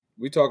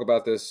we talk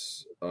about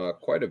this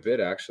quite a bit,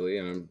 actually,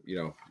 and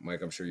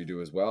Mike, I'm sure you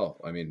do as well.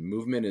 I mean,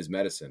 movement is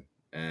medicine,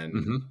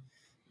 and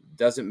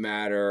doesn't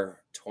matter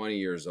 20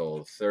 years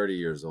old, 30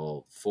 years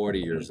old, 40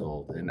 years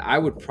old, and I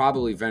would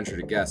probably venture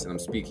to guess, and I'm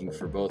speaking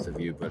for both of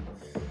you, but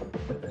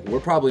we're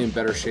probably in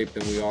better shape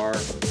than we are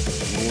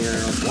when we were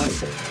in our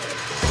 20s.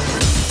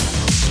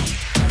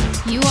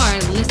 You are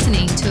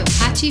listening to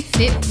Apache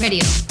Fit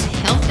Radio, a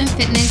health and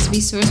fitness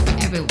resource for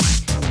everyone.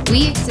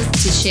 We exist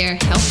to share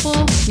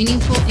helpful,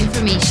 meaningful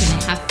information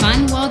and have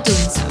fun while doing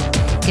so.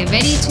 Get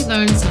ready to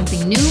learn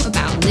something new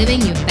about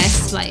living your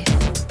best life.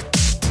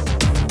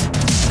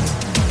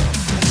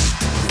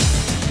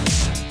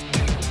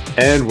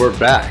 And we're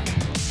back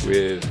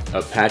with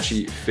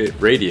Apache Fit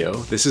Radio.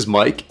 This is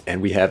Mike,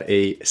 and we have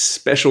a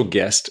special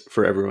guest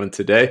for everyone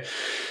today.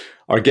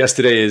 Our guest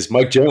today is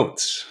Mike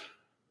Jones.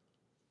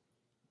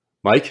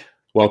 Mike,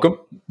 welcome.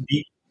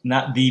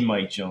 Not the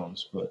Mike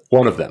Jones, but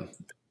one of them.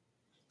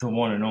 The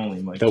one and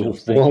only Mike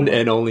Jones. The one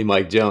and only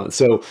Mike Jones.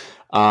 So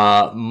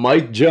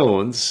Mike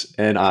Jones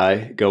and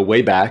I go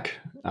way back,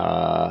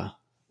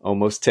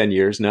 almost 10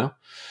 years now.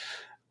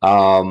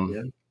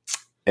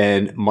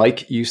 And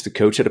Mike used to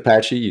coach at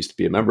Apache, used to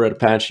be a member at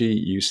Apache,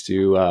 used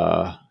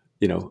to,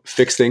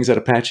 fix things at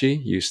Apache,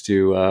 used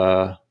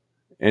to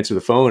answer the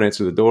phone,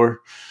 answer the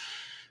door,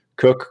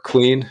 cook,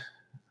 clean, a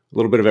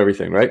little bit of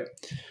everything, right?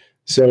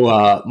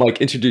 So, Mike,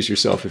 introduce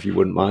yourself if you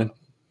wouldn't mind.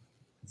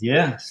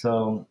 Yeah,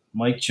 so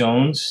Mike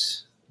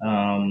Jones.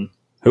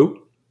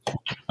 Who?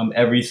 I'm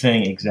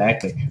everything,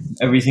 exactly.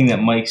 Everything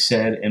that Mike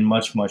said and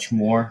much, much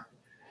more.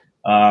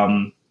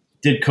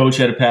 Did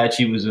coach at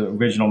Apache, was an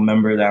original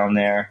member down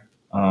there.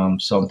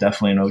 So I'm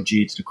definitely an OG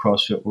to the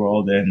CrossFit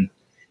world. And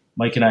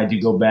Mike and I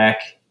do go back.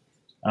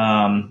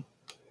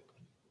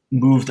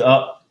 Moved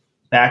up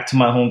back to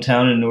my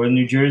hometown in northern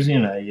New Jersey,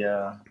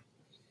 and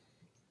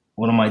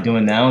what am I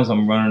doing now is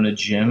I'm running a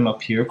gym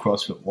up here,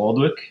 CrossFit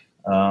Waldwick,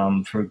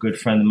 for a good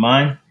friend of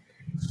mine,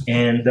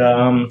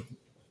 and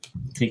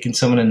taking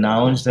some of the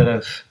knowledge that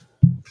I've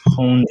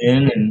honed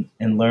in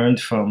and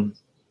learned from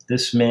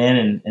this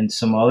man and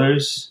some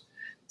others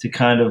to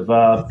kind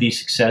of be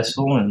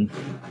successful and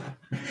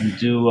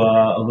do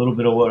a little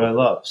bit of what I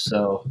love.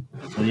 So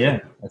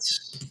yeah,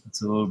 that's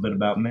a little bit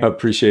about me. I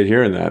appreciate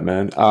hearing that,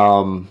 man.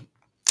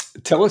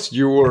 Tell us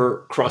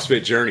your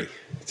CrossFit journey.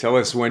 Tell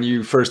us when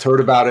you first heard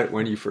about it,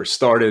 when you first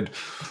started,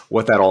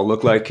 what that all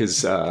looked like,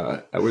 because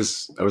that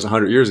was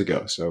 100 years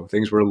ago. So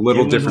things were a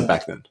little different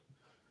back then.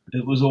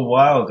 It was a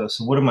while ago.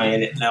 So what am I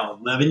in it now?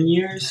 11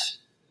 years?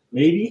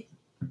 Maybe?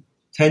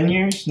 10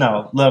 years?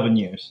 No, 11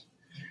 years.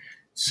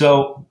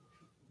 So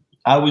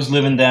I was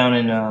living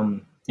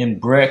down in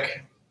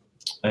Brick.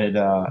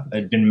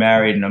 I'd been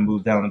married and I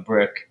moved down to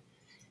Brick.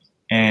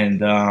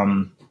 And,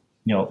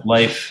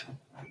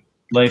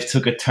 life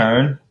took a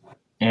turn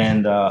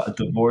and a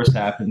divorce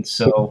happened.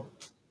 So,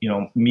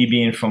 me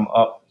being from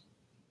up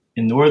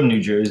in northern New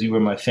Jersey where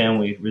my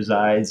family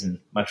resides and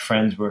my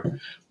friends were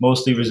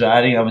mostly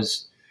residing, I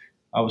was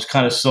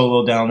kind of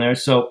solo down there.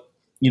 So,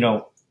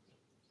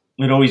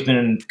 I'd always been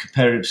in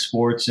competitive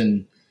sports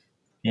and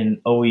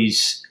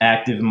always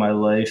active in my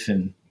life.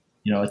 And,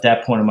 at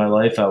that point in my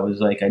life, I was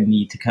like, I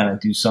need to kind of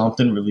do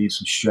something, relieve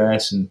some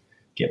stress and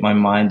get my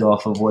mind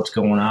off of what's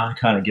going on,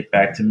 kind of get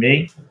back to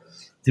me.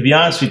 To be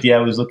honest with you, I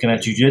was looking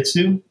at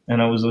jiu-jitsu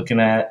and I was looking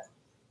at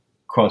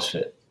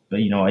CrossFit. But,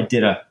 I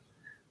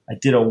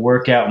did a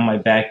workout in my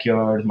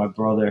backyard. My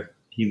brother,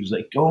 he was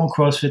like, go on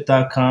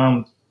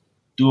CrossFit.com,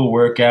 do a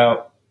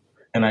workout.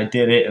 And I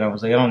did it. And I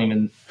was like, I don't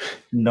even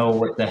know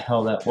what the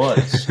hell that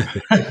was.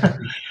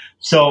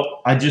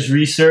 So I just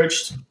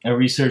researched. I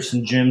researched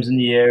some gyms in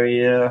the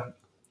area.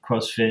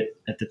 CrossFit,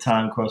 at the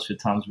time, CrossFit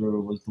Toms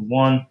River was the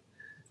one.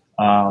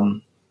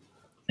 And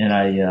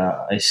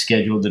I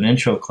scheduled an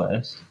intro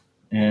class.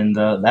 And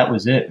that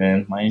was it,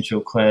 man. My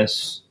intro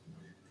class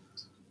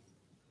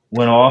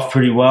went off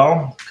pretty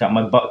well, got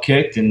my butt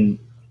kicked. And,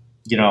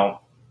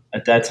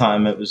 at that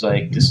time, it was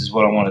like, this is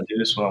what I want to do.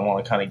 This is what I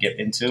want to kind of get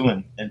into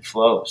and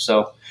flow.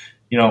 So,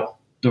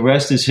 the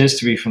rest is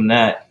history from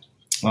that.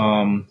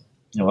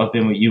 I've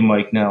been with you,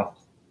 Mike, now.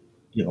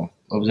 I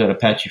was at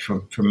Apache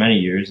for many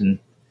years. And,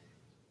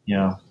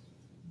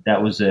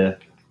 that was a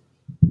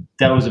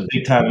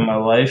big time in my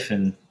life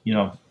and,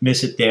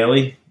 miss it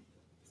daily.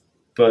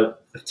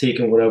 But I've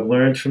taken what I've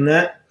learned from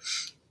that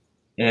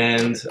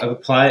and I've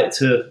applied it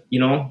to,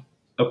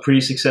 a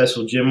pretty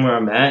successful gym where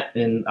I'm at.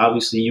 And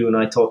obviously you and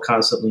I talk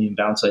constantly and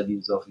bounce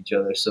ideas off each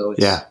other. So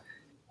it's,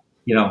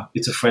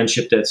 it's a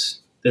friendship that's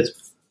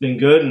been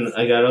good. And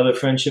I got other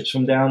friendships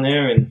from down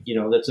there and,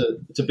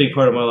 it's a big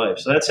part of my life.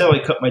 So that's how I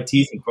cut my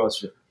teeth in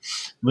CrossFit.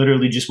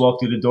 Literally just walk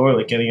through the door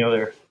like any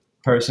other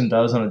person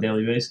does on a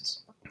daily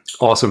basis.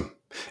 Awesome.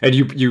 And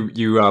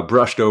you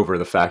brushed over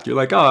the fact you're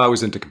like, oh, I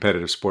was into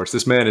competitive sports.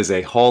 This man is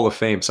a Hall of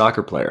Fame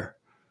soccer player.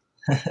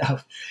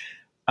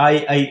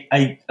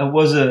 I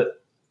was a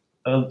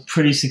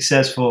pretty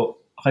successful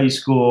high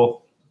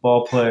school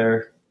ball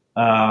player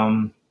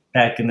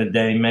back in the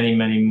day, many,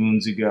 many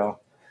moons ago.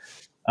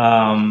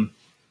 And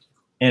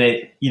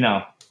it,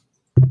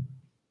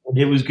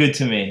 It was good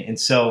to me. And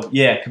so,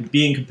 yeah,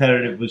 being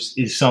competitive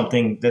is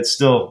something that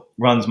still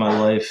runs my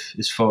life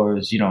as far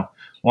as,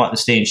 wanting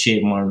to stay in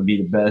shape and wanting to be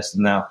the best.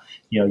 And now,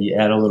 you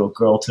add a little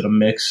girl to the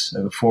mix,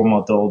 a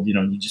 4-month-old,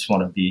 you just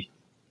want to be,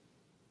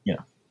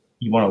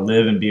 you want to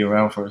live and be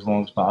around for as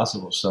long as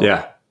possible. So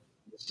yeah,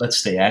 let's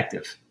stay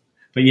active.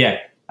 But yeah,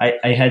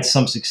 I had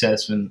some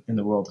success in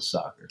the world of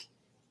soccer.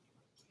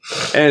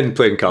 And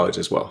played in college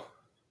as well.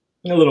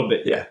 A little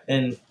bit. Yeah.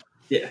 And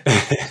yeah,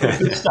 so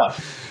good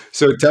stuff.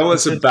 So tell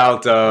us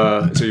about,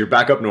 so you're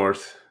back up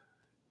north.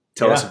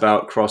 Tell us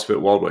about CrossFit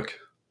Waldwick.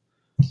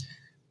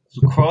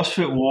 So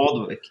CrossFit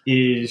Waldwick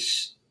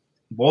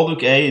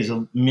A is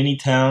a mini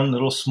town,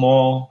 little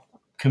small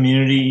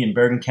community in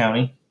Bergen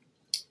County.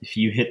 If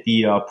you hit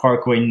the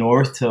Parkway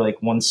north to like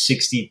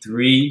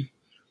 163,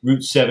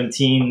 Route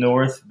 17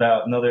 north,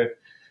 about another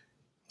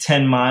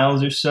 10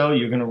 miles or so,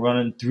 you're going to run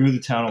in through the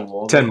town of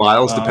Waldwick. 10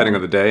 miles, depending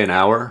on the day, an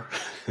hour?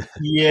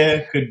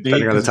 Yeah, could be.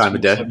 Depending on the time of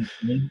day.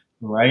 17,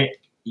 right?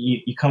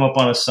 You come up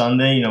on a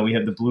Sunday, we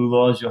have the blue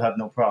laws, you'll have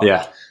no problem.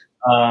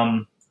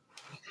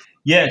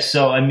 Yeah.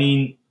 So, I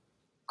mean,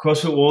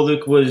 CrossFit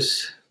Waldwick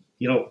was,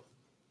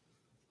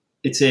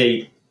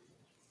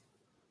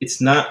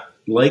 it's not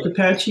like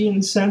Apache in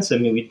a sense. I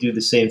mean, we do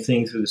the same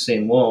thing through the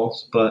same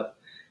walls, but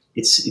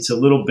it's a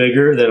little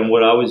bigger than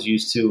what I was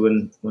used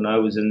to when I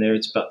was in there.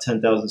 It's about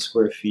 10,000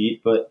 square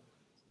feet, but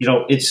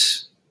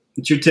it's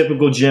your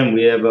typical gym.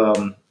 We have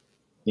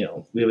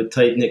we have a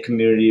tight knit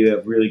community. We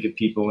have really good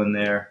people in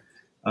there.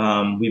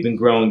 We've been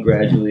growing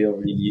gradually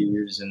over the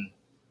years, and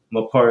I'm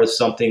a part of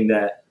something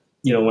that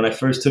when I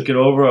first took it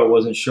over, I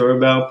wasn't sure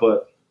about,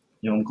 but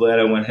I'm glad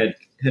I went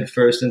head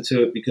first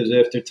into it, because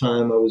after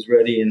time I was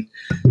ready, and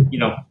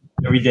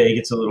every day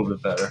gets a little bit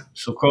better.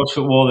 So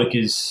CrossFit Waldwick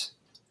it's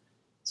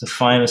a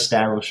fine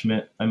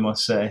establishment, I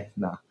must say.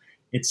 No,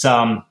 it's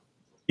home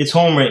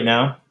right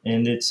now,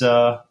 and it's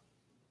a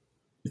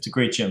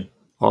great gym.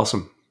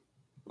 Awesome.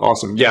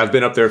 Yeah, I've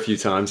been up there a few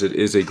times. It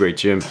is a great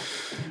gym.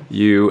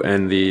 You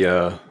and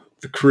the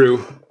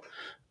crew.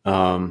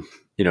 Some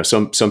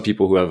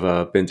people who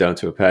have been down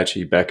to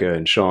Apache, Becca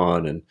and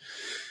Sean, and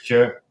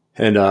sure,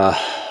 and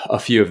a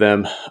few of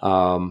them.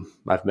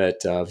 I've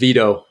met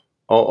Vito.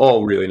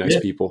 All really nice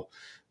people.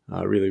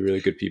 Really, really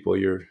good people.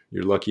 You're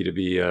lucky to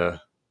be.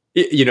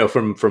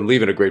 From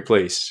leaving a great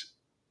place,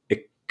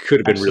 it could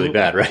have been Absolutely. really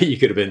bad, right? You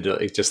could have been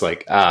just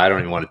like, I don't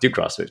even want to do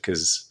CrossFit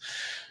because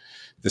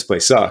this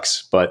place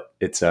sucks. But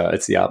it's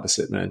the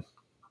opposite, man.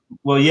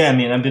 Well, yeah, I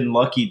mean, I've been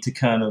lucky to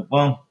kind of,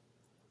 when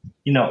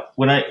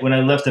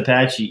I left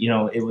Apache,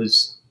 it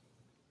was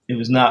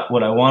not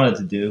what I wanted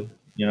to do.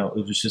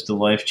 It was just a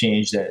life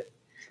change that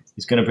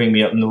is going to bring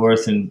me up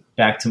north and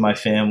back to my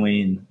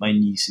family and my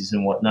nieces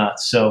and whatnot.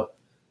 So,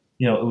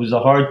 it was a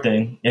hard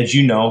thing. As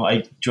you know,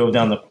 I drove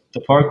down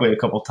the Parkway a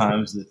couple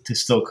times to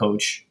still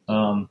coach.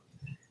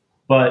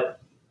 But,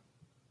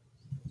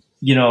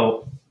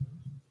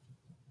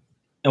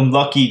 I'm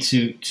lucky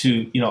to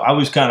I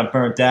was kind of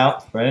burnt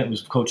out, right? I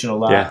was coaching a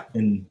lot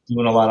and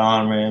doing a lot of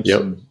on ramps,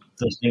 and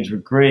those things were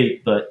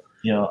great. But,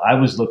 I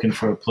was looking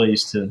for a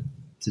place to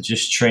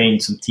just train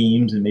some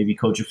teams and maybe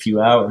coach a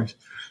few hours.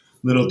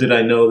 Little did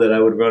I know that I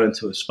would run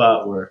into a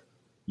spot where,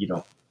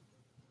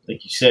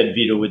 like you said,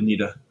 Vito would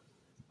need a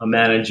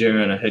manager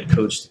and a head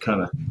coach to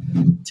kind of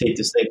take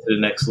this thing to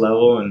the next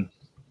level. And,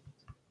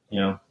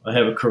 I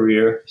have a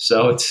career,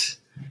 so it's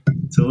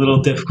a little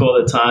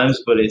difficult at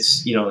times, but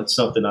it's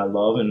something I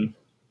love, and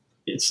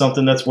it's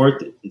something that's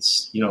worth it.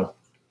 It's,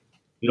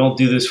 we don't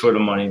do this for the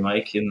money,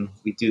 Mike, and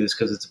we do this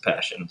because it's a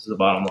passion. It's the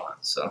bottom line.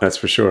 So that's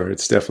for sure.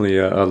 It's definitely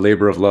a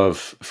labor of love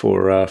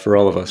for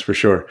all of us, for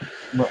sure.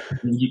 Well,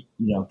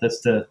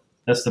 that's the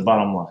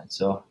bottom line.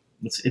 So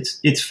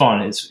it's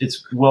fun.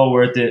 It's well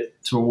worth it.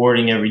 It's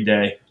rewarding every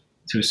day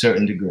to a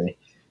certain degree.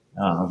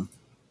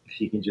 If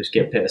you can just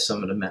get past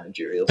some of the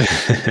managerial.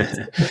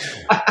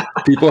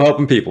 People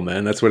helping people,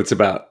 man. That's what it's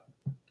about.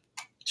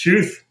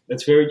 Truth.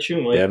 That's very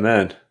true, Mike. Yeah,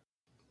 man.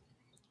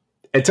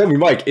 And tell me,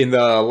 Mike, in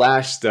the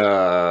last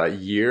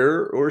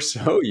year or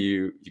so,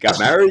 you got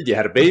married, you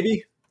had a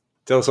baby.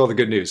 Tell us all the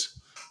good news.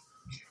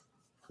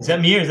 Is that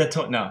me or is that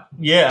no?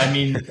 Yeah, I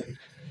mean,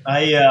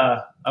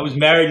 I was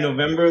married in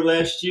November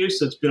last year,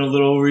 so it's been a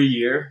little over a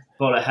year.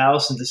 Bought a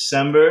house in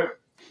December.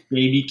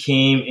 Baby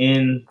came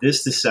in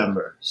this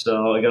December.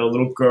 So I got a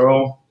little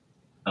girl,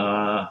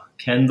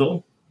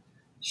 Kendall.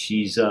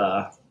 She's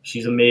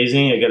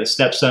amazing. I got a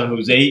stepson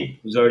who's 8,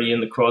 who's already in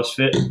the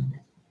CrossFit.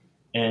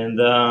 And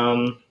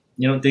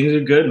things are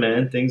good,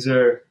 man. Things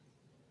are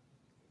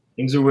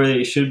where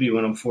they should be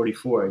when I'm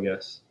 44, I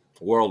guess.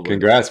 World.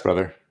 Congrats,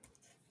 brother.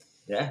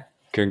 Yeah.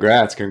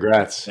 Congrats.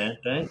 Man,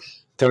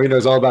 thanks. Tony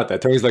knows all about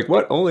that. Tony's like,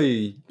 what?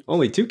 Only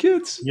 2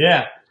 kids?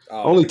 Yeah.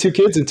 Oh. Only 2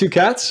 kids and 2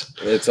 cats?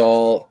 It's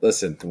all,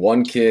 listen,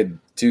 1 kid,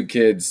 2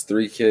 kids,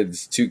 3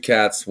 kids, 2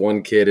 cats,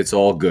 1 kid. It's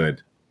all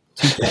good.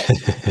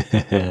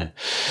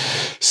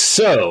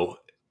 So,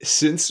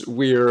 since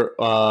we're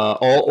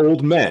all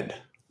old men,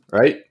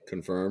 right?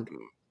 Confirmed.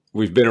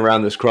 We've been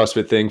around this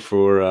CrossFit thing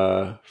for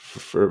a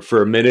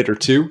minute or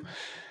two.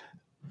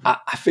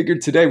 I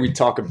figured today we'd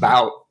talk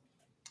about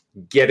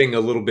getting a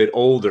little bit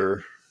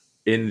older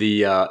in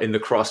the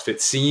CrossFit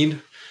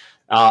scene.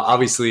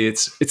 Obviously,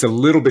 it's a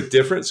little bit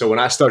different. So when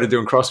I started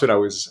doing CrossFit, I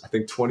was, I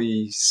think,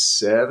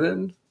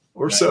 27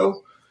 or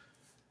so.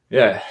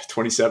 Yeah,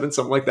 27,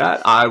 something like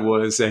that. I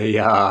was a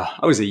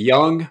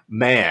young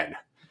man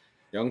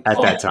at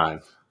that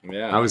time.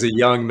 Yeah, I was a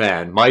young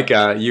man. Mike,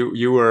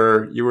 you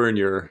were in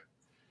your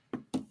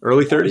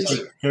early 30s?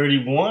 Like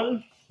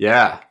 31?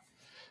 Yeah.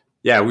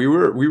 Yeah, we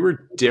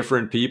were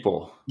different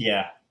people.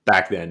 Yeah.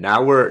 Back then.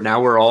 Now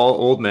we're all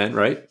old men,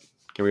 right?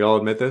 Can we all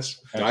admit this?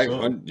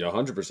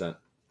 100%.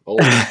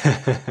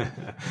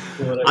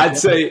 I'd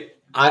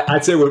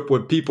say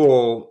when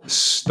people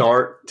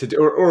start to do,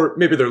 or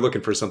maybe they're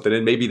looking for something,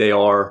 and maybe they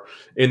are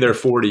in their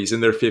 40s,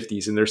 in their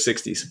 50s, in their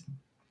 60s.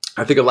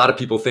 I think a lot of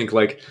people think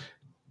like,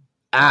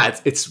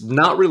 it's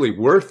not really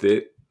worth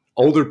it.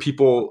 Older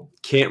people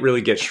can't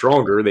really get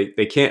stronger.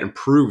 They can't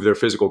improve their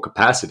physical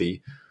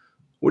capacity.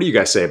 What do you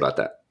guys say about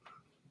that?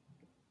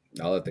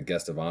 I'll let the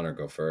guest of honor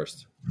go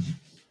first.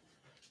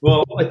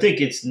 Well, I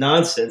think it's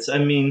nonsense. I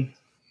mean,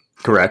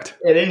 correct.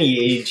 At any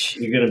age,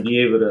 you're going to be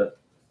able to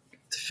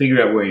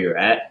figure out where you're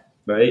at,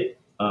 right?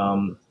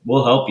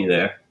 We'll help you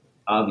there.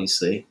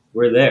 Obviously,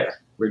 we're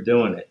there. We're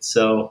doing it.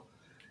 So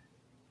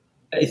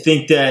I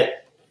think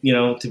that,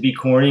 to be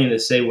corny and to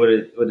say what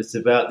it's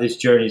about, this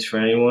journey is for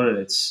anyone, and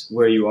it's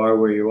where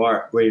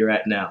you're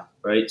at now,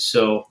 right?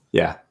 So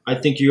yeah, I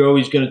think you're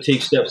always going to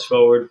take steps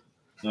forward.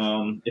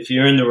 If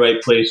you're in the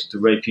right place with the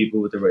right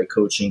people, with the right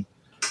coaching,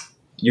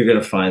 you're going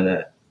to find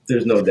that.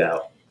 There's no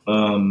doubt.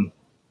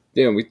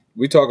 Yeah,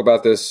 we talk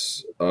about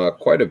this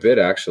quite a bit,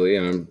 actually.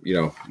 And,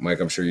 Mike,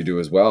 I'm sure you do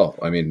as well.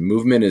 I mean,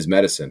 movement is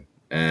medicine.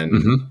 And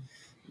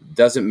it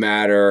doesn't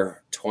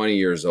matter 20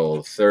 years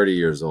old, 30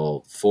 years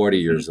old, 40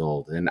 years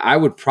old. And I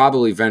would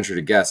probably venture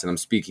to guess, and I'm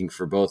speaking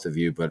for both of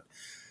you, but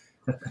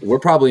we're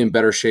probably in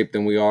better shape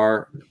than we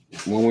are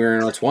when we were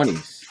in our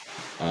 20s.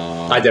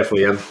 I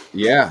definitely am.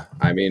 Yeah.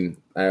 I mean,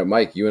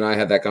 Mike, you and I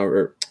had that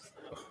conversation.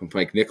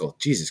 Mike Nickel,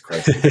 Jesus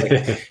Christ.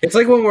 It's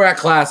like when we're at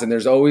class and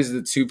there's always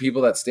the two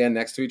people that stand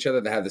next to each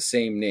other that have the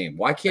same name.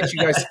 Why can't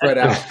you guys spread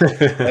out?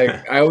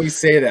 Like, I always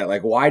say that.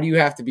 Like, why do you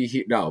have to be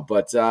here? No,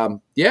 but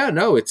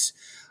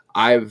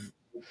I've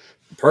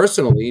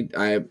personally,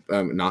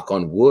 knock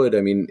on wood,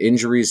 I mean,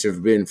 injuries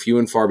have been few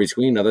and far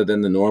between other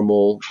than the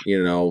normal,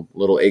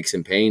 little aches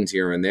and pains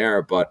here and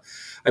there. But,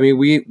 I mean,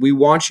 we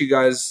want you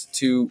guys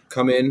to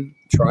come in,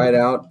 try it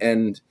out,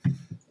 and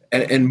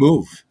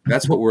move.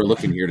 That's what we're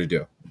looking here to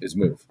do. Is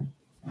move.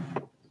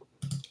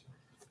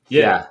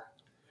 Yeah,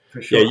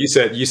 for sure. Yeah,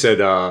 you said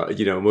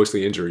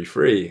mostly injury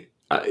free.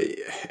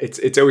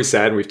 It's always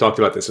sad, and we've talked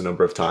about this a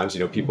number of times.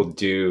 People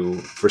do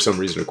for some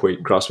reason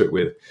equate CrossFit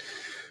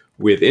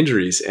with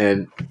injuries,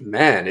 and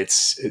man,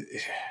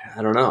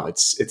 I don't know. It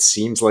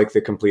seems like the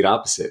complete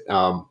opposite.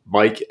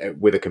 Mike,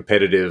 with a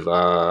competitive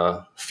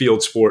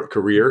field sport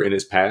career in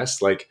his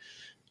past, like.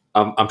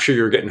 I'm sure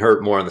you're getting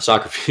hurt more on the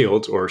soccer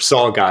field, or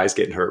saw guys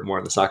getting hurt more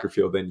on the soccer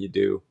field than you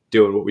do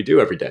doing what we do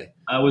every day.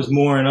 I was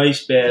more in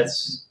ice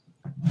baths,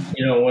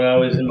 when I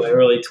was in my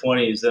early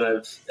 20s than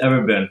I've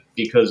ever been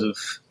because of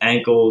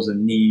ankles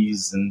and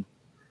knees, and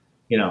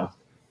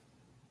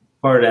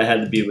part of that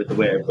had to be with the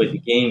way I played the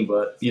game.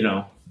 But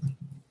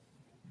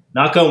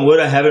knock on wood,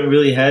 I haven't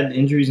really had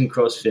injuries in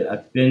CrossFit.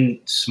 I've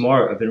been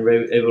smart. I've been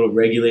able to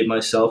regulate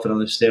myself and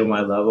understand my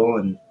level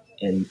and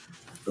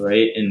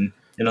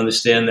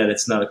understand that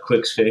it's not a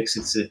quick fix.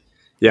 It's a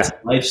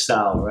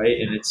lifestyle, right?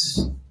 And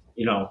it's,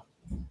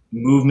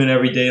 movement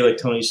every day, like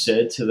Tony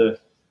said, to the,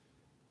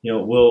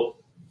 will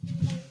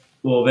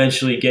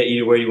eventually get you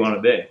to where you want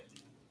to be,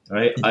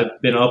 right?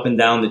 I've been up and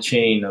down the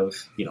chain of,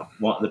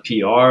 wanting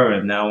the PR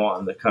and now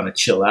wanting to kind of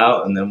chill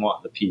out, and then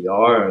wanting the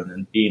PR, and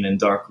then being in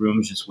dark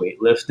rooms just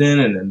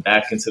weightlifting, and then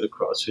back into the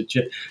CrossFit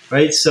gym,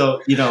 right?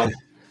 So,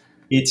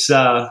 it's,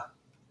 I'm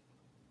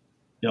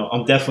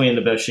definitely in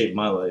the best shape of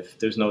my life.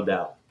 There's no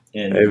doubt.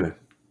 And hey,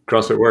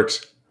 CrossFit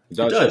works. It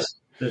does.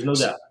 There's no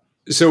doubt.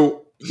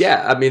 So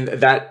yeah, I mean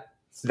that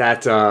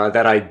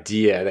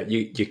idea that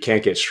you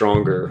can't get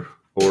stronger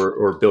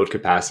or build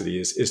capacity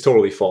is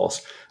totally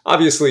false.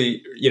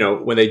 Obviously,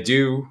 when they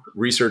do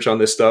research on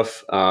this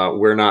stuff,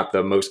 we're not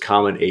the most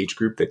common age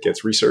group that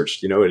gets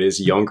researched. It is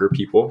younger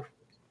people.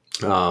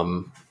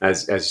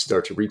 As you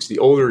start to reach the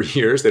older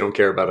years, they don't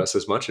care about us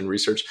as much in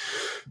research,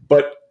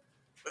 but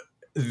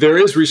there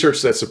is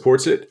research that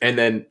supports it. And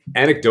then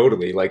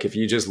anecdotally, like if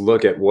you just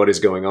look at what is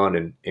going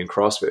on in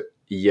CrossFit,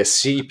 you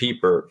see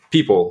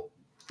people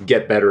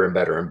get better and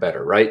better and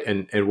better, right?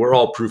 And we're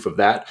all proof of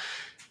that.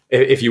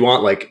 If you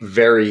want like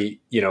very,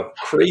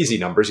 crazy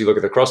numbers, you look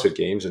at the CrossFit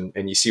Games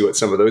and you see what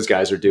some of those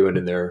guys are doing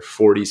in their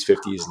 40s,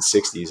 50s, and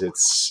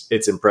 60s.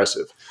 It's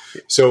impressive.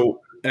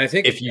 So, and I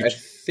think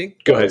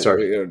go ahead.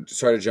 Sorry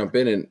to jump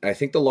in. And I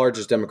think the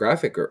largest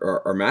demographic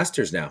are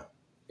masters now.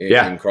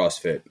 In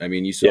CrossFit. I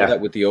mean, you saw that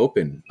with the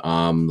Open, the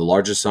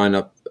largest sign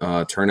up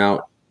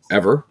turnout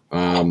ever.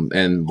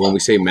 And when we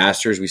say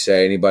masters, we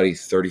say anybody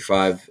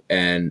 35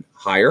 and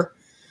higher.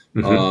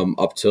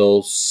 up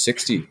till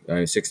 60,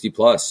 60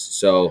 plus.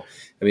 So,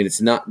 I mean,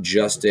 it's not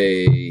just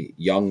a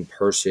young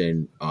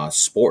person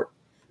sport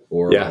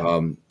or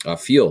a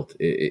field.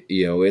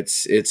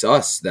 It's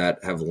us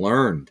that have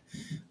learned,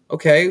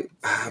 okay,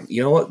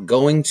 you know what,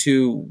 going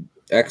to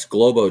X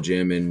Globo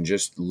gym and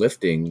just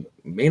lifting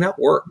may not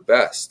work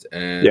best.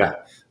 And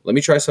let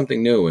me try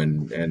something new.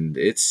 And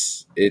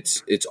it's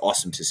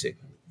awesome to see.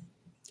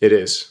 It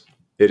is.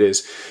 It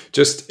is.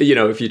 Just,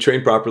 if you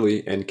train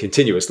properly and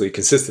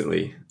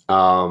consistently,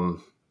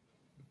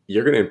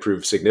 you're going to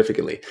improve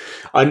significantly.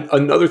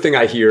 Another thing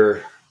I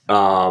hear,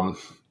 and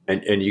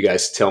you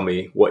guys tell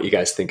me what you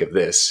guys think of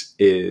this,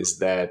 is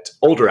that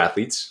older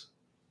athletes,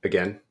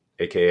 again,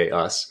 AKA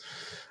us,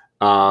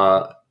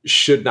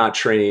 should not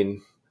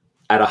train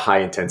at a high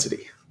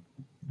intensity.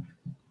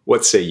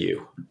 What say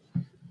you?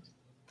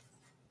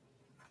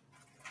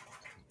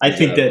 I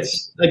think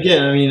that's,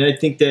 again, I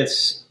think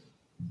that's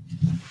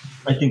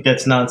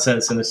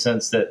nonsense in the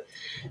sense that,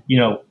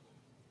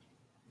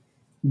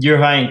 your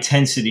high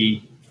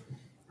intensity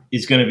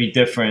is going to be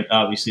different,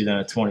 obviously, than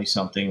a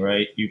 20-something,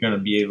 right? You're going to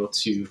be able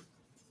to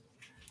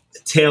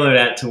tailor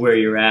that to where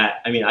you're at.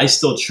 I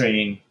still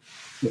train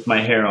with my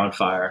hair on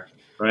fire,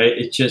 right?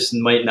 It just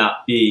might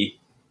not be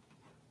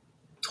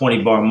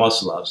 20 bar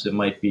muscle ups. It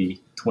might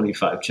be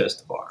 25 chest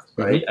to bar,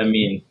 right?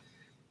 Mm-hmm.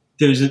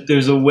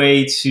 There's a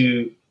way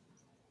to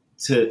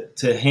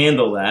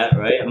handle that,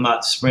 right? I'm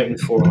not sprinting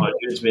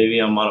 400s. Maybe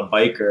I'm on a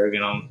bike erg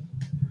and I'm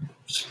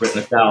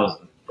sprinting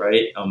 1,000,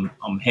 right?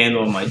 I'm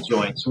handling my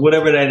joints,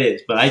 whatever that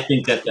is. But I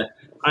think that the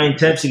high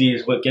intensity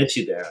is what gets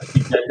you there. I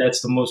think that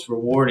that's the most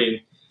rewarding,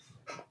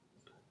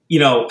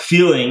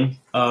 feeling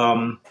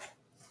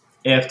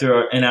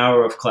after an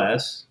hour of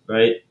class,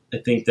 right? I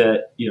think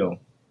that,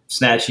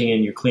 snatching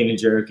and your clean and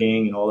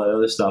jerking and all that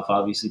other stuff,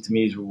 obviously, to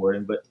me is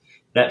rewarding. But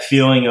that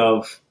feeling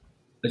of,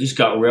 I just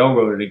got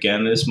railroaded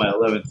again. This is my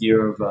 11th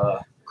year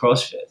of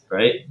CrossFit,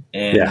 right?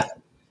 And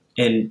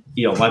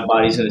my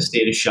body's in a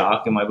state of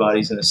shock and my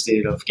body's in a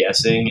state of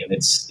guessing. And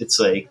it's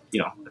like,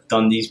 I've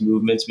done these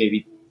movements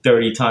maybe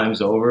 30 times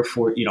over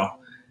for,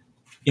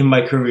 in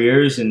my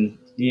careers. And,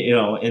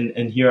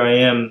 and here I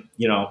am,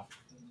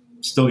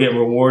 still getting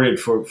rewarded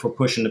for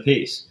pushing the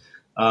pace.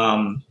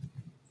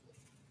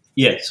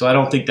 So I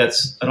don't think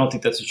that's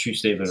a true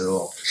statement at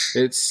all.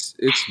 It's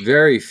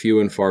very few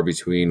and far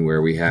between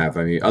where we have,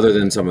 other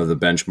than some of the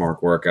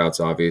benchmark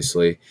workouts,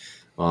 obviously,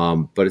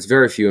 but it's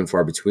very few and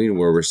far between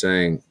where we're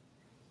saying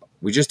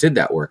we just did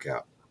that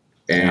workout,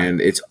 and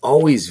it's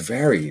always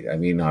varied.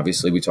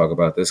 Obviously we talk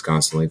about this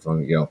constantly,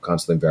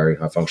 constantly varied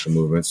high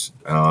functional movements,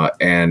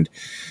 and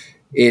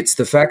it's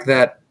the fact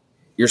that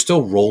you're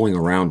still rolling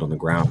around on the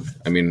ground.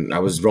 I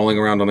was rolling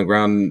around on the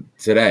ground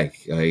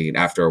today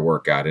after a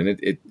workout, and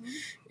it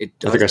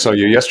I think I saw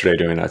you yesterday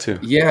doing that too.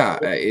 Yeah.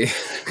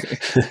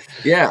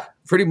 Yeah,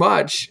 pretty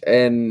much.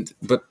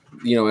 But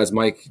as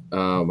Mike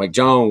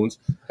Jones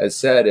has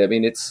said,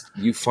 it's,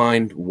 you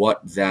find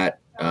what that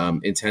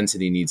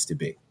intensity needs to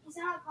be.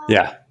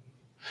 Yeah.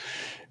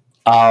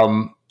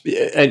 And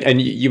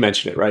you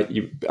mentioned it,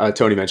 right?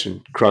 Tony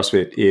mentioned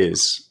CrossFit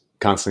is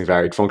constantly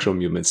varied functional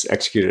movements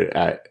executed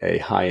at a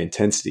high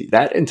intensity.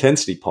 That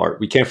intensity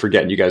part, we can't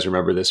forget, and you guys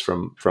remember this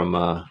from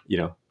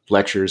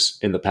lectures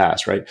in the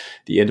past, right?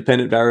 The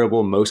independent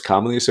variable most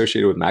commonly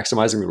associated with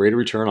maximizing the rate of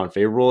return on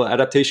favorable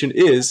adaptation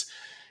is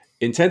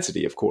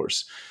intensity, of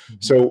course. Mm-hmm.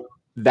 So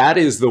that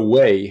is the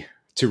way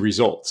to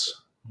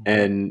results.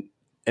 And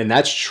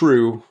that's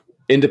true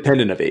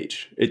independent of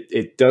age.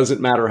 It doesn't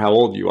matter how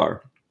old you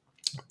are.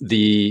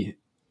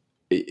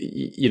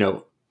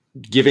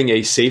 Giving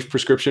a safe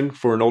prescription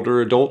for an older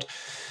adult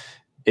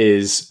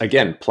is,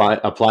 again,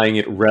 applying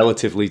it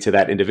relatively to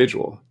that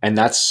individual. And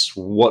that's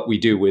what we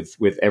do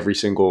with every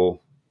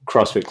single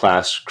CrossFit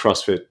class,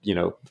 CrossFit,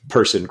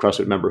 person,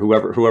 CrossFit member,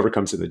 whoever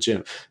comes in the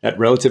gym. That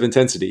relative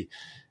intensity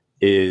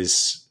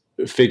is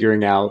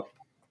figuring out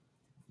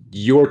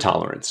your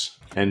tolerance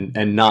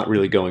and not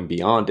really going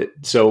beyond it.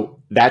 So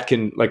that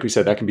can, like we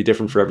said, that can be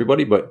different for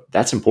everybody, but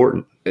that's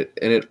important. And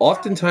it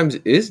oftentimes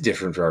is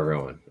different for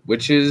everyone,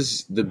 which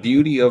is the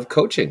beauty of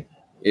coaching.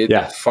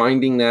 It's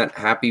finding that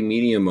happy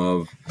medium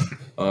of,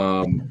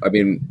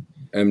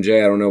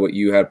 MJ, I don't know what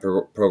you had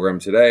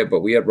programmed today, but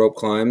we had rope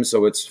climbs.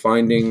 So it's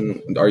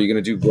finding, are you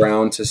going to do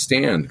ground to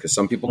stand? Because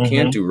some people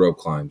can't do rope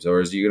climbs.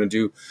 Or is you going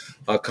to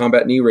do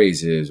combat knee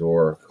raises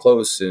or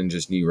close and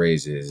just knee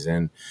raises?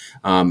 And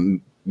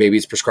maybe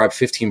it's prescribed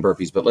 15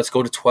 burpees, but let's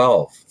go to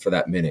 12 for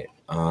that minute.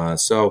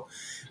 That's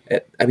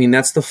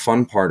the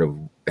fun part of,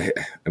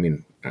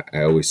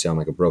 I always sound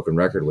like a broken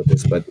record with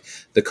this, but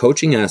the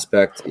coaching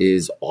aspect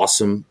is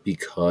awesome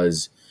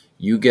because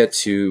you get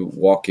to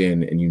walk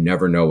in and you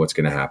never know what's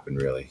going to happen,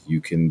 really.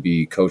 You can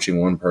be coaching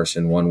one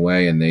person one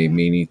way and they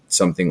may need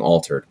something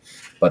altered,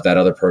 but that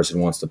other person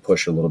wants to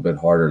push a little bit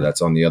harder.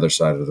 That's on the other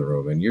side of the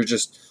room. And you're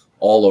just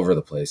all over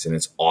the place, and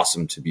it's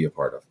awesome to be a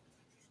part of.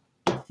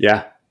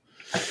 Yeah.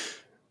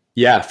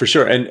 Yeah, for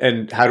sure.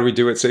 And how do we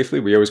do it safely?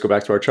 We always go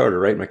back to our charter,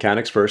 right?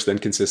 Mechanics first, then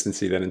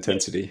consistency, then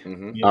intensity.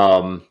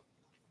 Mm-hmm.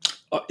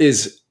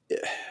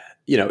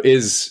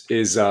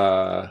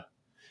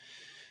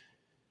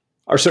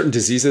 are certain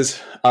diseases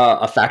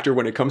a factor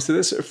when it comes to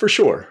this? For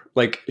sure.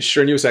 Like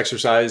strenuous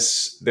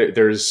exercise,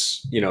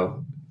 there's,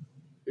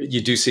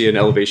 you do see an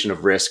elevation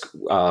of risk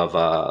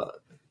of,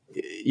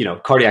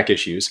 cardiac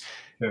issues.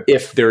 Sure.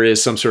 If there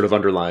is some sort of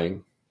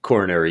underlying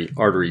coronary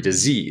artery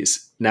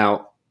disease.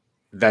 Now,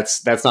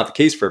 that's not the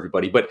case for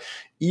everybody, but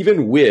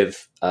even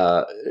with,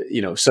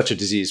 such a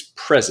disease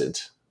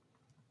present,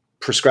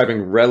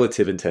 prescribing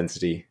relative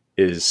intensity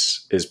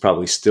is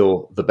probably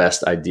still the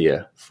best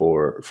idea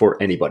for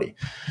anybody.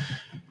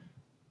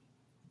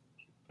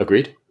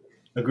 Agreed?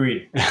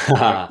 Agreed.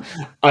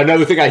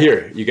 Another thing I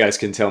hear, you guys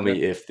can tell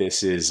me if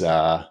this is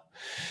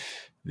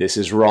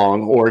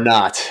wrong or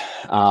not.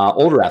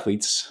 Older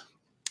athletes,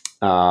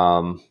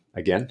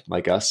 again,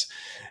 like us,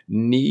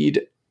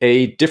 need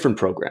a different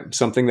program,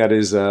 something that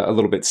is a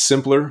little bit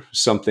simpler,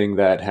 something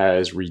that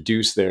has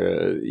reduced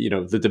their,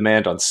 the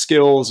demand on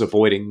skills,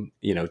 avoiding,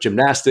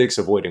 gymnastics,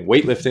 avoiding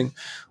weightlifting.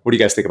 What do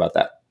you guys think about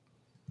that?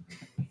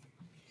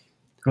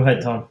 Go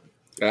ahead, Tom.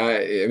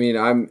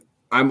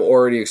 I'm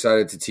already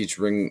excited to teach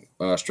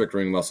strict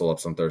ring muscle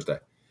ups on Thursday.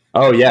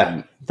 Oh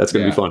yeah, that's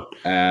gonna be fun.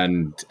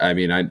 And I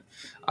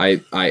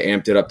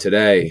amped it up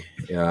today,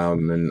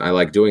 and I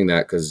like doing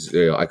that because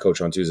I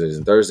coach on Tuesdays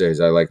and Thursdays.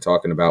 I like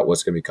talking about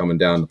what's going to be coming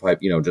down the pipe,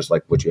 just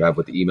like what you have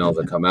with the emails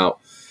that come out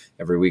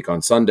every week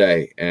on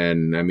Sunday.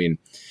 And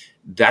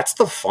that's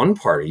the fun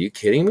part. Are you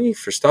kidding me?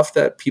 For stuff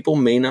that people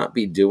may not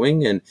be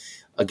doing. And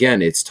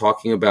again, it's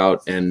talking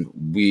about, and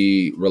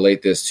we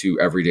relate this to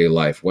everyday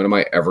life. When am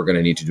I ever going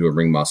to need to do a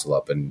ring muscle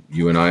up? And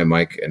you and I,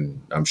 Mike, and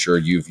I'm sure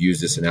you've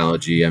used this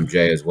analogy,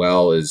 MJ, as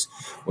well, is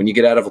when you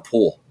get out of a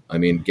pool.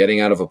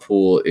 Getting out of a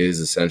pool is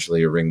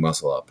essentially a ring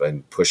muscle up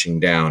and pushing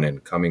down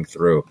and coming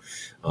through,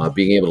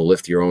 being able to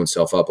lift your own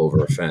self up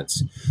over a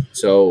fence.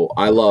 So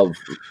I love,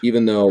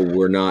 even though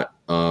we're not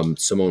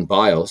Simone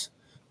Biles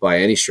by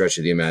any stretch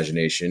of the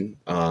imagination,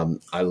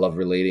 I love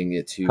relating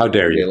it to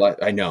everyday life.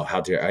 I know.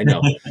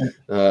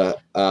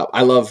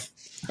 I love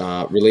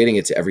relating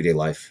it to everyday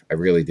life. I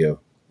really do.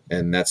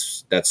 And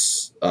that's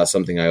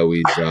something I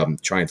always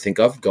try and think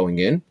of going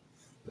in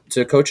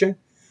to coaching,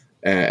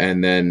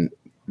 and then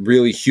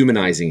really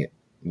humanizing it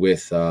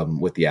with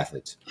the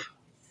athletes.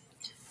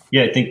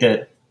 Yeah, I think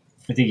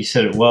you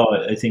said it well.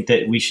 I think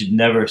that we should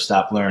never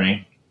stop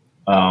learning,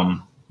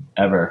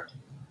 ever,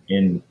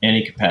 in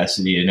any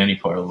capacity in any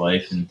part of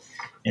life, and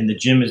the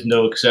gym is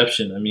no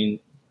exception.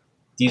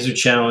 These are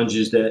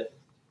challenges that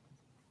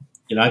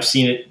I've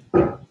seen it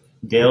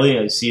daily.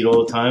 I see it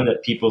all the time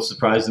that people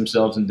surprise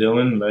themselves in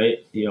doing.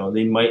 Right?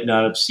 They might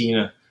not have seen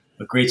a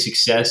great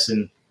success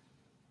and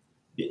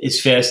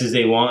as fast as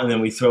they want, and then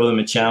we throw them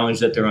a challenge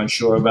that they're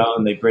unsure about,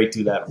 and they break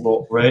through that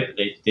role, right?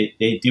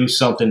 They do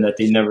something that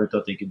they never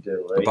thought they could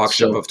do, right? A box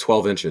jump of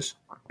 12 inches.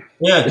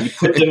 Yeah, you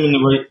put them in the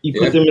right. You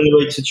put them in the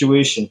right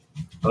situation.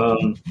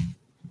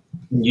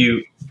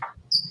 You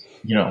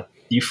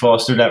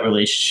foster that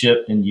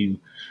relationship, and you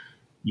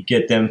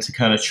get them to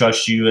kind of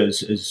trust you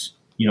as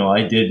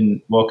I did in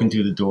walking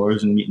through the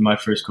doors and meeting my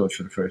first coach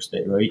for the first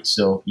day, right?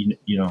 So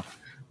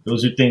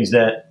those are things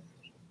that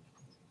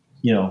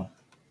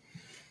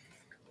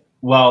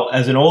Well,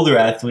 as an older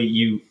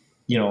athlete,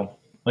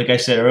 like I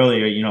said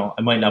earlier,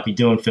 I might not be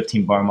doing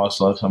 15 bar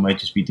muscle ups. I might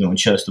just be doing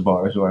chest to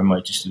bars, or I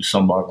might just do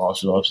some bar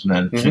muscle ups and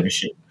then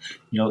finish it.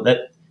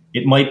 That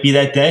it might be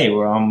that day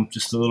where I'm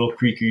just a little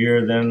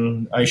creakier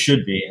than I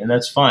should be, and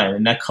that's fine.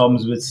 And that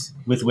comes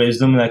with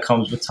wisdom, and that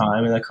comes with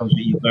time, and that comes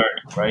with you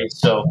learning, right?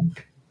 So,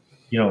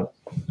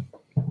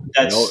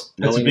 that's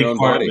a big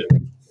part of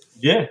it.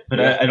 Yeah, but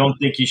yeah. I don't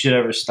think you should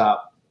ever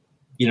stop,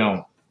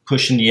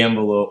 pushing the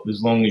envelope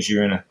as long as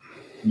you're in a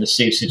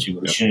safe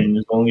situation,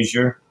 as long as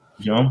you're,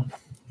 you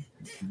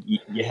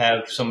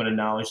have some of the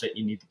knowledge that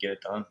you need to get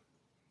it done.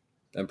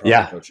 And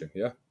proper coaching,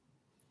 I'm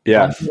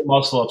doing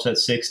muscle ups at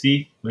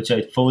 60, which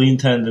I fully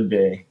intend to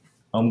be.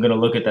 I'm going to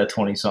look at that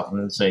 20-something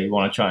and say, you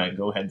want to try and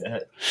go head to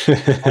head.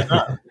 Why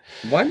not?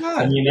 Why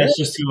not? That's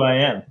just who I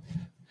am.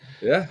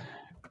 Yeah.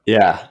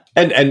 Yeah.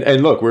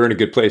 And look, we're in a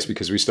good place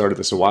because we started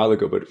this a while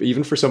ago, but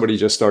even for somebody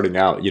just starting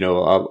out,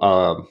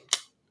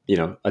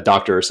 a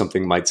doctor or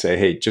something might say,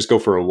 hey, just go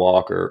for a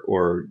walk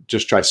or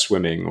just try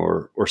swimming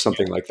or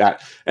something like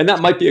that. And that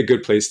might be a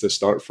good place to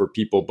start for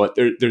people, but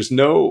there's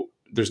no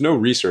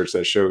research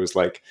that shows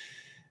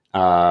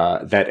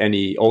that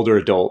any older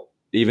adult,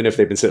 even if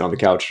they've been sitting on the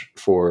couch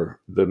for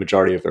the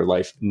majority of their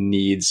life,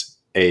 needs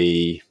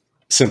a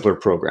simpler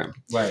program.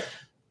 Right.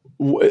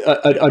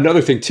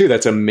 Another thing too,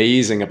 that's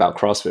amazing about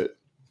CrossFit,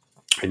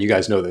 and you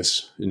guys know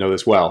this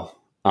well,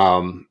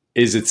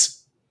 is its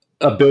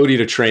ability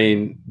to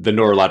train the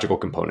neurological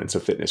components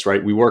of fitness,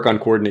 right? We work on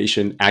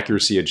coordination,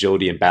 accuracy,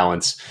 agility, and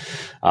balance.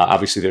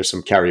 Obviously there's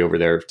some carryover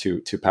there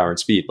to power and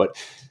speed, but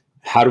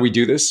how do we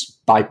do this?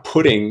 By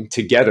putting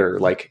together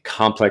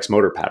complex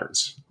motor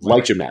patterns,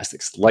 like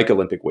gymnastics, like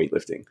Olympic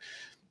weightlifting.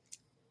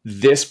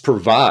 This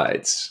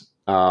provides,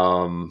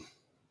 those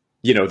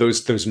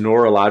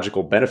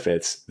neurological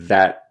benefits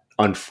that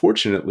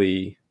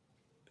unfortunately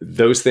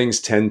those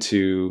things tend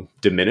to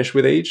diminish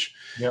with age.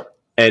 Yep.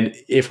 And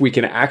if we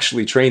can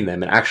actually train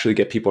them and actually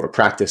get people to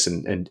practice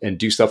and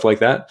do stuff like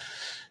that,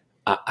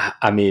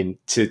 I mean,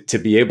 to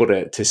be able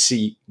to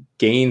see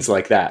gains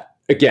like that,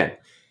 again,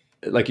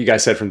 like you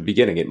guys said from the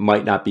beginning, it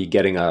might not be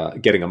getting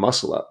a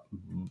muscle up,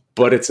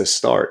 but it's a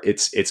start.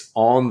 It's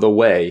on the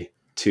way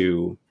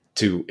to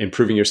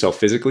improving yourself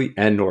physically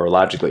and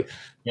neurologically.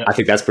 Yep. I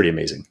think that's pretty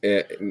amazing.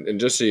 And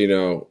just so you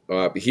know,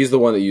 he's the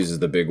one that uses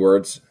the big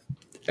words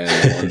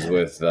and ones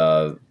with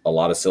a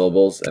lot of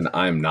syllables, and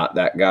I'm not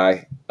that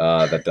guy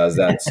that does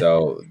that.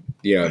 So,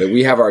 that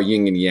we have our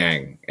yin and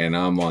yang, and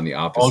I'm on the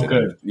opposite. Oh,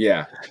 good.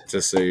 Yeah,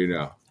 just so you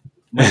know.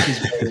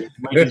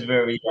 Mike is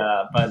very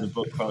by the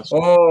book CrossFit.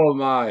 Oh,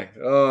 my.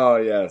 Oh,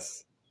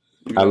 yes.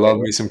 I love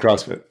me some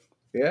CrossFit.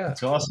 Yeah.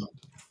 It's awesome.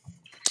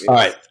 Yes. All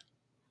right.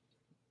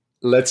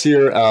 Let's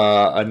hear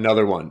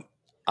another one.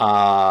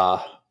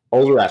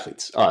 Older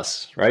athletes,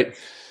 us, right?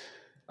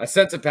 I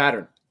sense a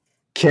pattern.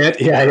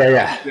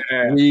 Yeah.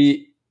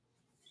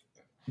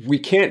 We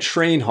can't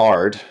train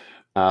hard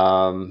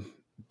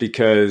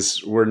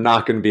because we're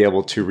not going to be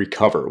able to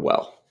recover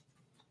well.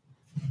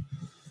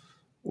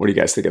 What do you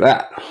guys think of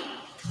that?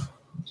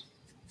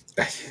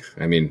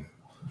 I mean,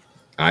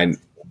 I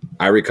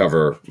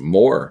recover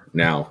more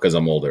now because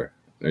I'm older.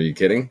 Are you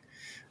kidding?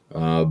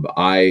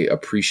 I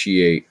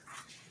appreciate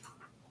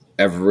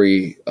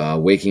every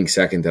waking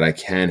second that I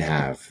can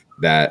have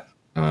that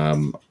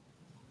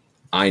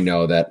I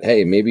know that,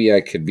 hey, maybe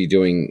I could be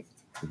doing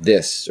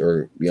this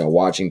or,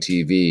 watching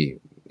TV.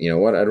 You know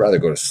what? I'd rather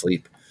go to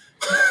sleep.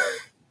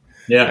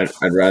 Yeah.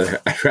 I'd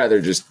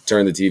rather just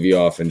turn the TV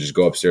off and just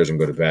go upstairs and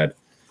go to bed.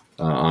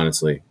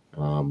 Honestly,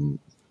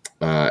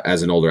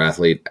 as an older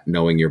athlete,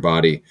 knowing your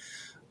body,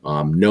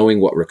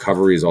 knowing what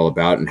recovery is all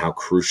about and how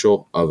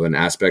crucial of an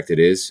aspect it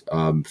is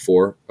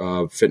for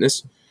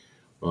fitness.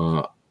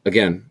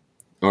 Again,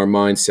 our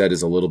mindset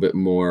is a little bit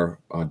more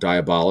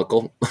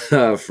diabolical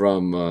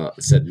from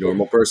said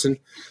normal person,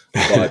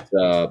 but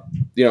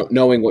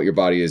knowing what your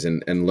body is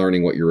and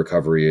learning what your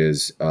recovery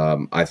is,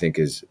 I think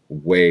is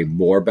way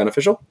more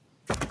beneficial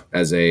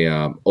as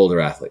a older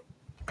athlete.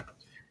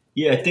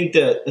 Yeah, I think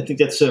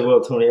that's said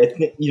well, Tony. I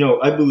think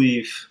I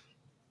believe.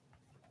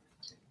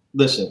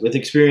 Listen, with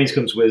experience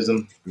comes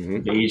wisdom.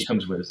 With age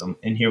comes wisdom,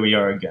 and here we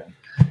are again.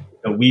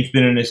 We've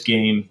been in this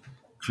game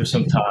for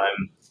some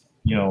time.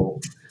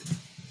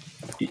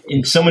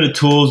 In some of the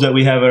tools that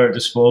we have at our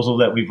disposal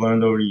that we've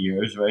learned over the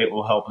years, right,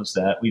 will help us.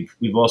 That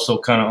we've also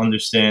kind of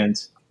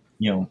understand.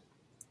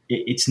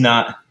 It's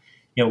not.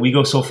 We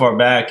go so far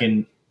back,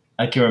 and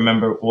I can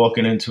remember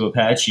walking into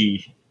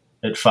Apache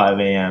at 5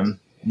 a.m.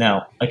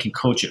 Now, I can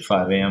coach at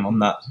 5 a.m. I'm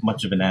not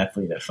much of an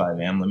athlete at 5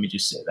 a.m. Let me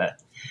just say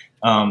that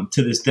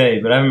to this day.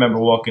 But I remember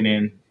walking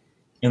in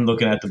and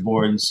looking at the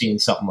board and seeing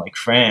something like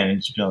Fran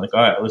and just being like,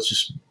 all right,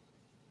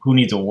 who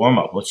needs a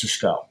warm-up? Let's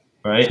just go,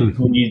 right?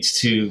 Who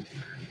needs to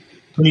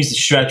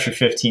stretch for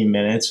 15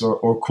 minutes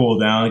or cool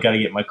down? I got to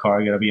get in my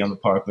car. I got to be on the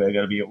parkway. I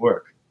got to be at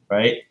work,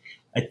 right?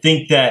 I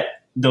think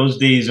that those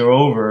days are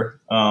over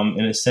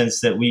in a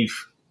sense that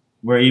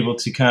we're able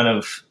to kind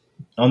of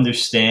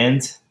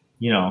understand,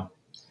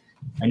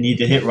 I need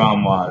to hit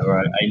Ramwad, or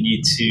I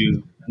need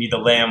to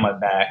lay on my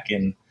back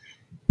and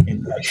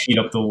my feet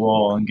up the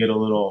wall and get a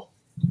little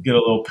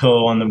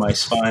pillow under my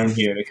spine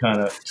here to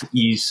kind of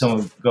ease some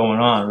of going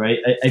on, right?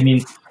 I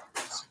mean,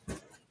 I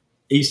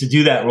used to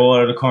do that, roll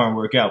out of the car and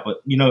work out,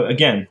 but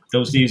again,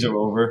 those days are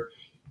over.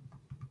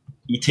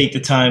 You take the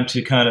time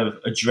to kind of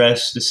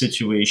address the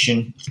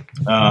situation,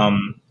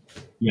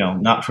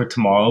 not for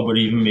tomorrow, but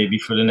even maybe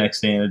for the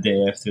next day and the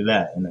day after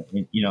that. And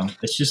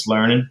it's just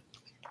learning.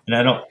 And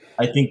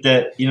I think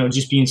that,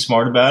 just being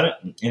smart about it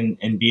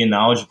and being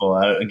knowledgeable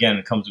at it, again,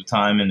 it comes with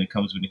time and it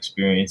comes with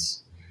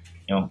experience.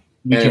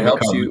 We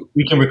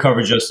can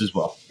recover just as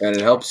well. And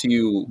it helps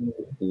you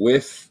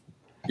with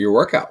your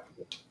workout.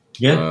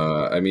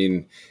 Yeah.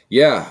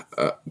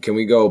 Can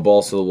we go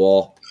balls to the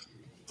wall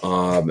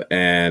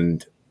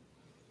and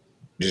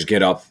just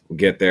get up,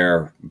 get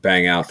there,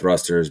 bang out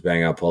thrusters,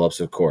 bang out pull-ups,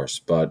 of course.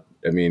 But,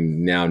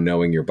 now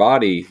knowing your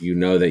body,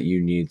 that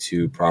you need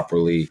to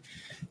properly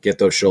get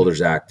those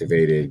shoulders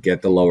activated,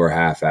 get the lower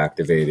half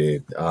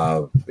activated,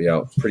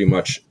 pretty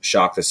much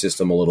shock the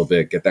system a little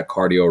bit, get that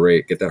cardio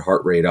rate, get that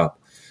heart rate up,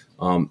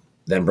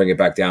 then bring it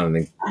back down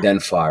and then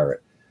fire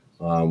it.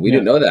 We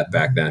didn't know that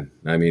back then.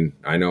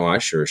 I know I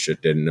sure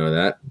shit didn't know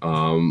that,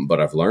 but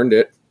I've learned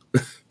it.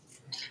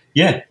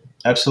 Yeah,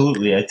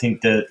 absolutely. I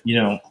think that,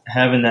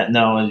 having that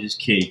knowledge is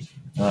key.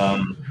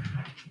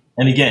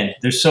 And again,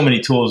 there's so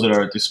many tools at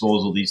our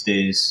disposal these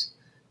days,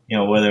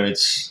 whether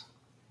it's,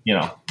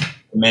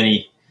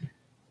 many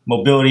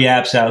mobility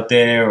apps out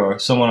there or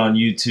someone on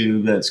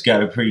YouTube that's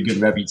got a pretty good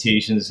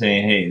reputation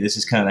saying, hey, this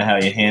is kind of how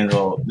you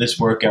handle this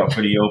workout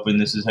for the open.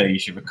 This is how you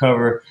should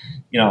recover.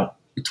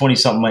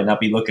 20-something might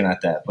not be looking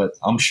at that, but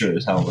I'm sure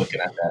as hell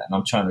looking at that. And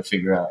I'm trying to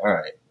figure out, all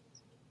right,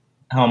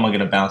 how am I going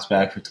to bounce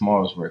back for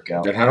tomorro's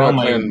workout? And how do I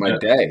plan my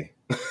day?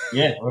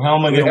 Yeah. Or how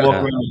am I going to walk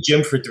around the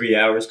gym for 3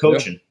 hours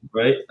coaching,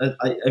 right?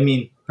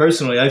 I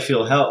personally, I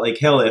feel hell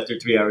after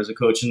 3 hours of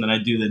coaching than I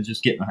do than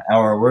just getting an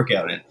hour of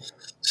workout in.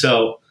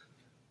 So,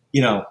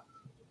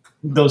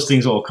 those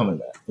things all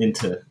come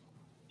into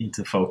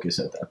focus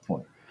at that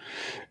point.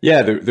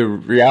 Yeah, the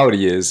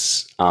reality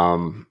is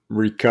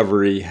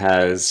recovery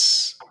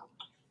has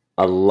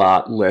a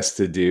lot less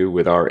to do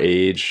with our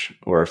age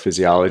or our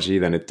physiology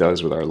than it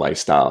does with our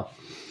lifestyle.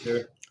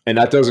 Sure. And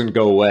that doesn't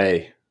go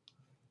away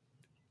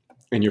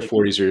in your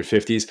 40s or your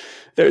 50s.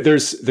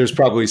 There's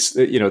probably,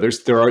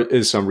 there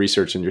is some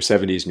research in your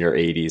 70s and your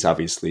 80s,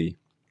 obviously.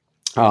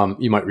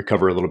 You might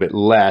recover a little bit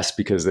less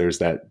because there's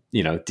that,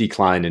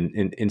 decline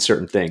in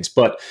certain things.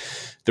 But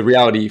the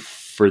reality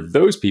for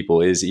those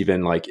people is,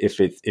 even like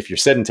if you're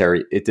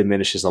sedentary, it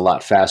diminishes a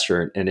lot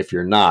faster. And if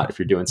you're not, if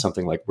you're doing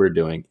something like we're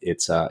doing,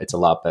 it's a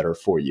lot better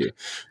for you.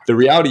 The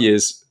reality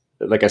is,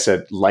 like I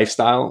said,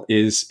 lifestyle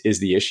is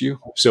the issue.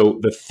 So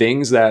the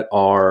things that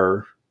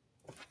are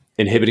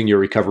inhibiting your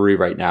recovery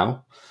right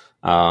now,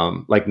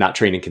 like not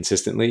training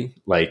consistently,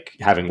 like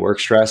having work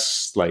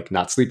stress, like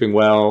not sleeping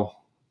well,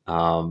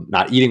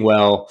 not eating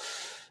well,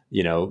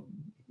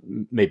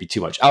 maybe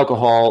too much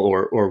alcohol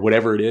or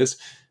whatever it is,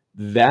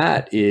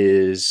 that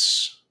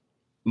is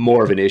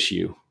more of an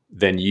issue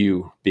than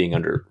you being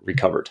under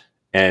recovered.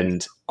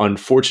 And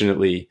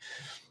unfortunately,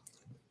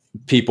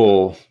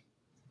 people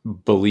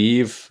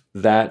believe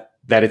that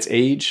it's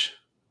age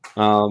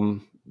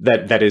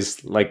that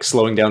is like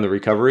slowing down the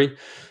recovery.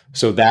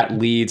 So that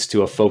leads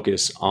to a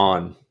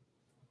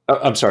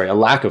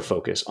lack of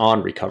focus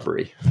on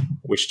recovery,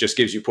 which just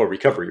gives you poor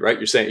recovery, right?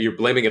 You're saying you're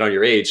blaming it on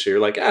your age. So you're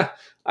like,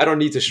 I don't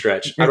need to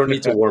stretch. I don't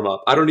need to warm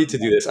up. I don't need to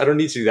do this. I don't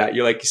need to do that.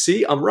 You're like,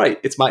 see, I'm right.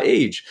 It's my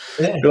age.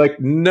 Yeah. You're like,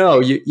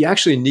 no, you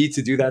actually need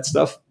to do that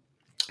stuff.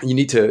 You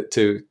need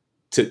to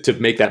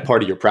make that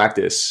part of your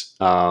practice,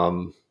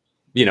 from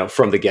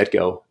the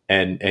get-go,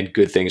 and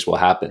good things will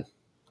happen.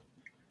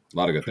 A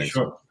lot of good things.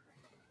 Sure.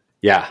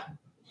 Yeah.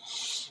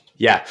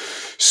 Yeah.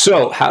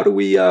 So how do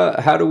we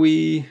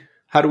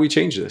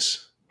change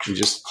this?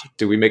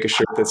 Do we make a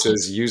shirt that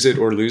says use it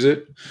or lose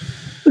it?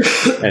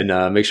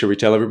 And make sure we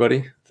tell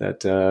everybody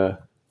that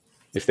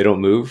if they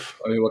don't move,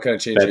 what kind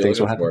of change bad things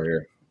will happen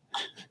here?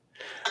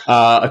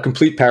 A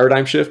complete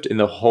paradigm shift in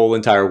the whole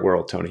entire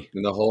world, Tony.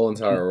 In the whole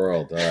entire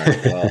world. All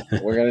right. Well,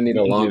 we're going to need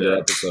a longer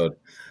episode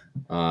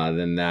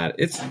than that.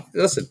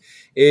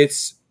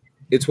 It's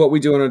what we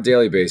do on a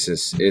daily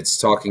basis. It's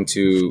talking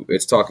to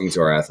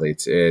our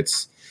athletes.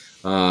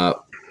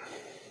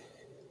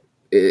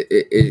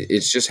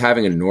 It's just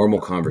having a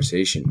normal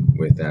conversation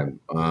with them.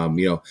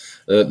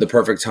 The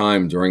perfect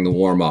time during the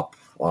warm up,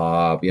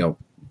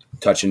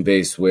 touching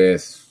base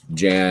with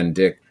Jan,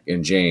 Dick,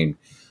 and Jane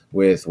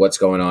with what's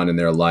going on in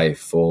their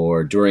life,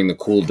 or during the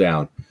cool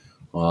down,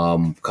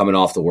 coming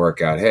off the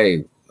workout.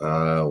 Hey,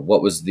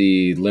 what was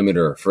the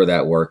limiter for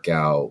that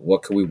workout?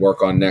 What can we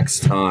work on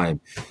next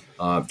time?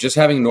 Just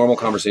having normal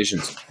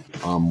conversations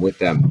with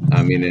them.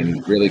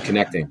 And really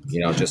connecting,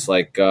 just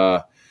like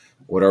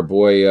what our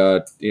boy,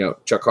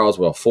 Chuck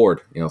Carlswell,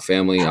 Ford,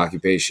 family,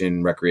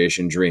 occupation,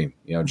 recreation, dream,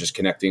 just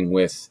connecting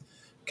with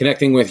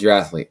your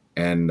athlete,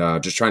 and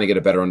just trying to get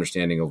a better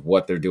understanding of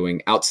what they're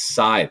doing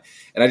outside.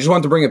 And I just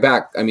wanted to bring it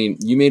back.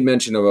 You made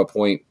mention of a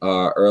point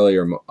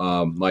earlier,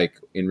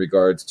 Mike, in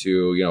regards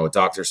to, a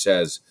doctor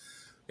says,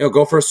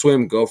 go for a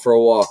swim, go for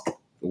a walk.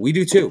 We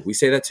do too. We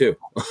say that too.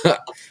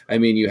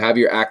 You have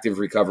your active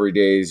recovery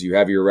days, you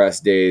have your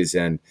rest days.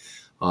 And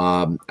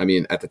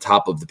at the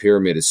top of the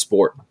pyramid is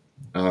sport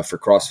for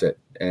CrossFit.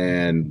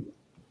 And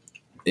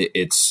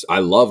I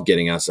love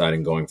getting outside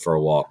and going for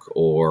a walk,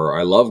 or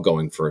I love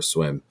going for a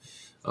swim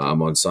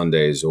on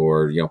Sundays,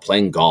 or,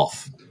 playing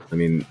golf. For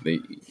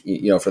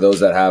those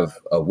that have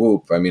a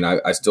Whoop,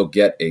 I still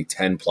get a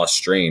 10 plus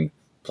strain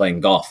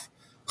playing golf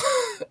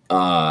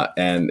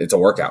and it's a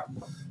workout.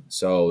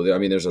 So,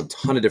 there's a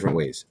ton of different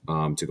ways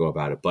to go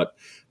about it. But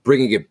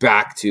bringing it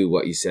back to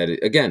what you said,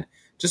 again,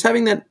 just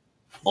having that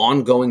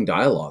ongoing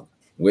dialogue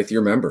with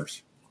your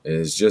members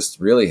is just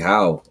really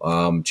how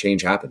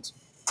change happens.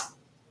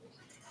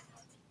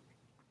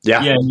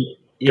 Yeah. Go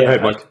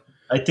ahead, Mike.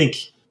 I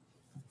think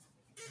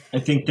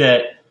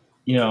that,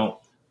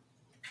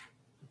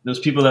 those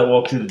people that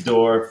walk through the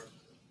door,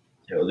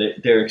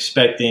 they're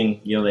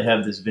expecting, they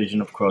have this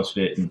vision of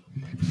CrossFit. And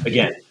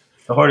again,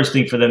 the hardest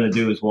thing for them to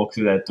do is walk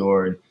through that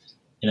door.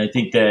 And I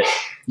think that,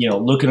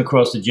 looking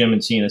across the gym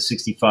and seeing a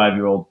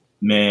 65-year-old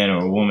man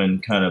or a woman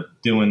kind of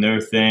doing their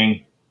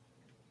thing,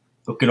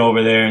 looking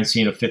over there and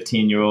seeing a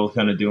 15-year-old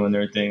kind of doing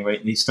their thing,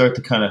 right? And they start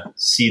to kind of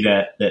see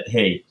that,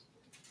 hey,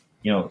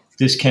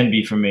 this can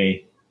be for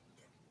me.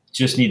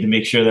 Just need to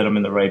make sure that I'm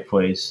in the right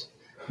place.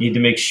 Need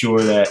to make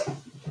sure that I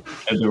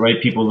have the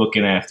right people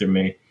looking after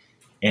me.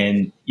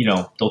 And,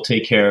 they'll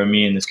take care of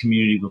me, and this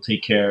community will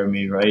take care of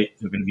me, right?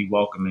 They're going to be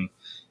welcoming.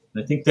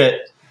 And I think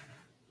that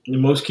in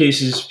most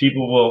cases,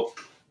 people will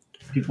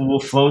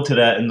flow to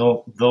that, and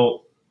they'll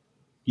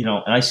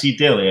and I see it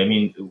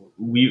daily.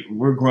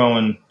 We're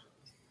growing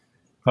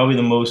probably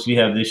the most we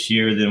have this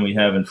year than we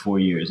have in 4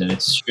 years. And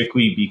it's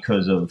strictly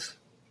because of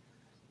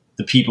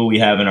the people we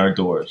have in our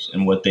doors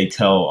and what they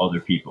tell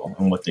other people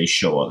and what they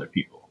show other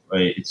people,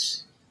 right?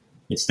 It's,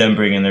 it's them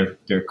bringing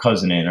their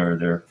cousin in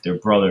or their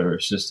brother or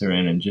sister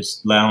in, and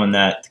just allowing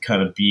that to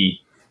kind of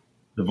be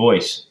the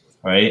voice,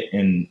 right?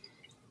 And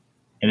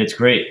it's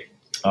great.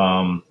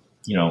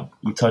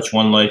 You touch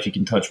one life, you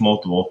can touch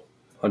multiple.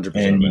 100%.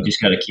 And you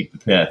just got to keep the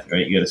path,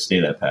 right? You got to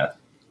stay that path.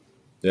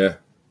 Yeah.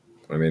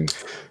 I mean,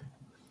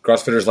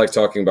 CrossFitters like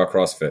talking about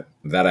CrossFit.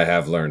 That I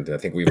have learned. I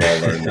think we've all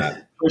learned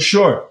that. For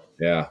sure.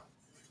 Yeah.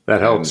 That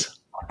helps.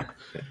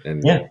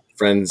 And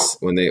friends,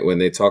 when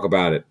they talk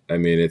about it, I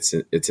mean, it's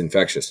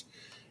infectious.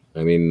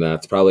 I mean,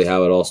 that's probably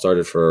how it all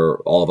started for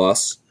all of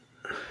us.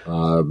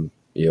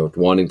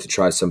 Wanting to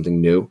try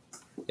something new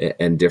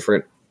and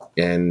different.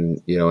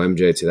 And,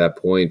 MJ, to that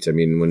point, I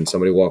mean, when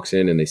somebody walks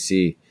in and they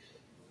see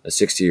a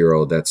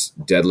 60-year-old that's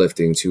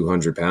deadlifting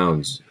 200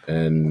 pounds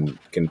and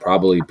can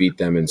probably beat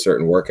them in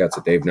certain workouts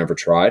that they've never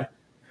tried,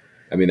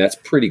 I mean, that's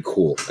pretty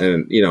cool.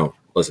 And,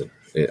 listen,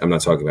 I'm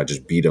not talking about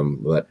just beat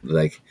them, but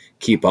like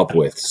keep up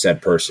with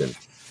said person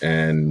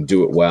and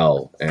do it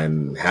well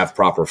and have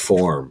proper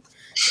form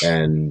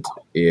and,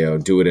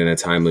 do it in a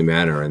timely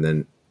manner and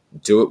then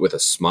do it with a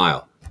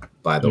smile,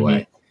 by the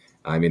way.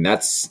 I mean,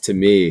 that's, to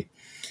me,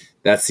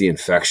 that's the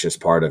infectious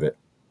part of it,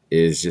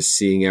 is just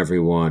seeing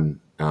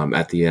everyone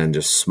at the end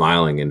just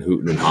smiling and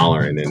hooting and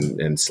hollering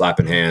and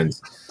slapping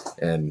hands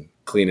and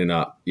cleaning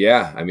up.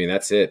 Yeah, I mean,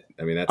 that's it.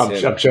 I mean, that's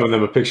it. I'm showing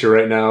them a picture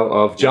right now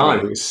of John,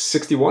 who's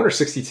 61 or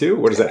 62.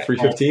 What is that,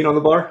 315 on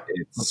the bar?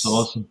 That's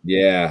awesome.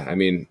 Yeah, I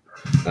mean,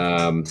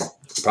 probably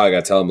got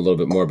to tell him a little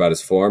bit more about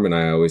his form, and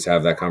I always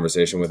have that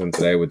conversation with him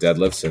today with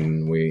deadlifts,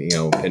 and we,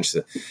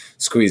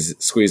 squeeze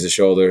the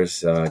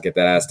shoulders, get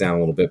that ass down a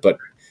little bit, but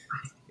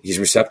he's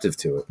receptive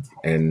to it.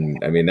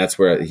 And I mean, that's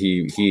where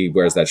he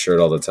wears that shirt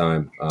all the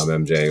time.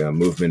 MJ,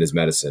 movement is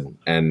medicine.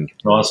 And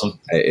awesome.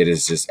 It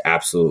is just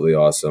absolutely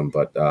awesome.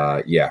 But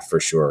yeah, for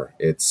sure.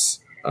 It's,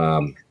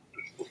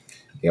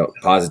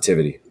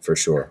 positivity for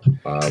sure.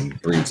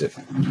 Breeds it.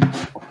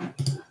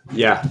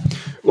 Yeah.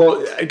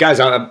 Well,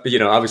 guys,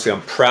 obviously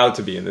I'm proud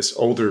to be in this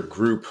older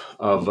group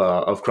of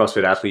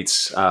CrossFit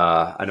athletes.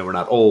 I know we're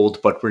not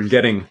old, but we're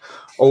getting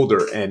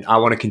older, and I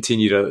want to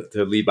continue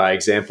to lead by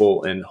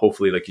example. And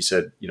hopefully, like you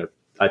said,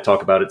 I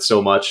talk about it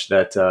so much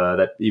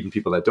that even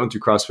people that don't do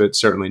CrossFit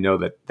certainly know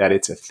that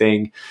it's a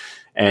thing,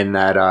 and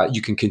that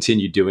you can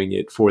continue doing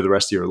it for the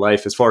rest of your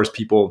life. As far as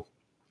people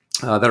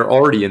that are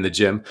already in the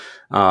gym,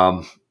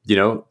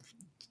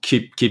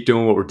 keep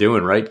doing what we're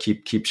doing, right?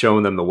 Keep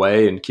showing them the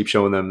way, and keep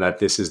showing them that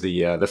this is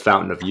the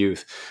fountain of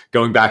youth.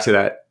 Going back to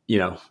that,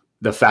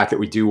 the fact that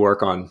we do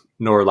work on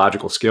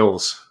neurological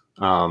skills.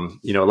 A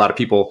lot of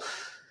people,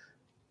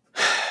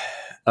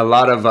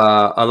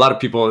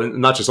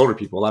 not just older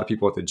people, a lot of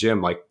people at the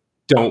gym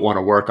don't want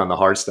to work on the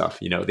hard stuff.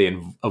 They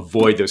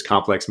avoid those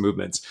complex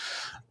movements.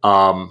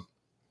 Don't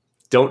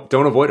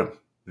avoid them.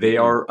 They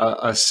are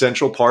a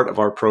central part of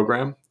our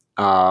program,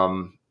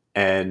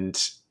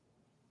 and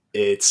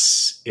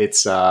it's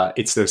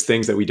those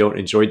things that we don't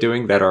enjoy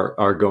doing that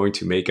are going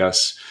to make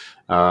us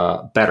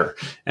better,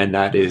 and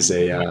that is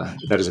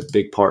a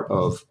big part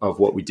of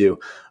what we do.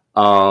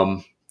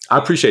 I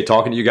appreciate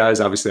talking to you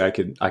guys. Obviously, I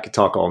could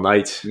talk all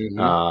night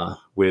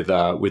with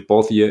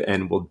both of you,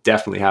 and we'll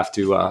definitely have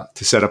to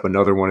set up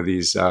another one of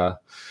these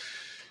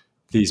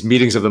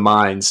meetings of the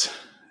minds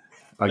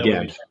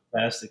again.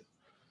 Fantastic.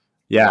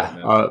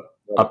 Yeah.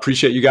 I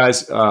appreciate you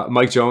guys.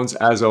 Mike Jones,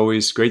 as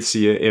always, great to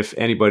see you. If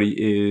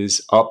anybody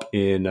is up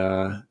in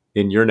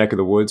your neck of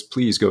the woods,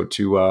 please go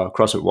to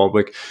CrossFit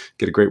Waldwick,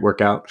 get a great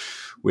workout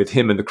with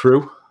him and the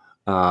crew.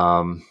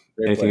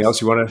 Anything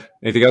else you want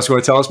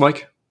to tell us,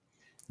 Mike?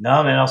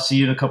 No, man, I'll see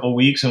you in a couple of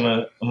weeks.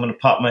 I'm gonna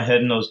pop my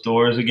head in those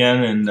doors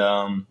again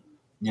and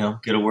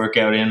get a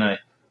workout in. I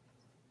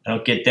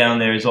don't get down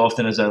there as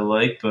often as I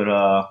like, but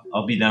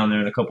I'll be down there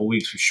in a couple of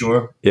weeks for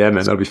sure. Yeah,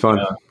 man, that'll be fun.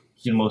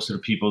 Most of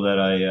the people that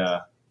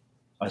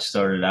I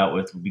started out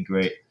with would be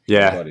great.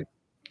 Yeah,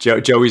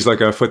 Joey's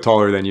like a foot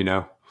taller than you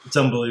now. It's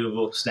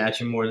unbelievable,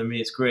 snatching more than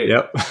me. It's great.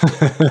 Yep.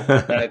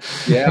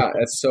 Yeah,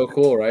 that's so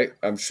cool, right?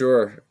 I'm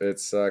sure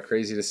it's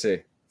crazy to see.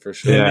 For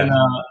sure. Yeah.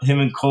 Him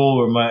and Cole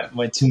were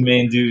my two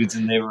main dudes,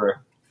 and they were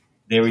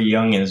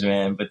youngins,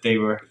 man, but they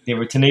were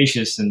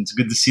tenacious, and it's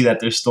good to see that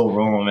they're still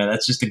rolling, man.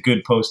 That's just a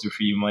good poster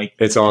for you, Mike.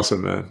 It's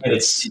awesome, man.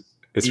 It's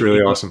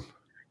really awesome.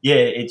 Yeah,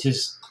 it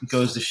just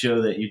goes to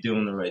show that you're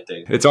doing the right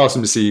thing. It's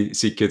awesome to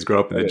see kids grow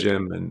up in the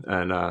gym, and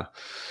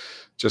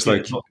just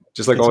like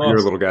all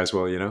your little guys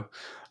will,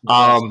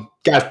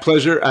 Guys,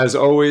 pleasure as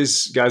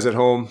always. Guys at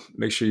home,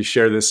 make sure you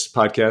share this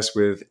podcast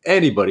with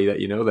anybody that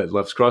that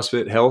loves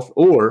CrossFit, health,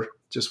 or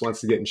just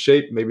wants to get in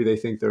shape. Maybe they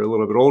think they're a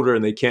little bit older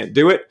and they can't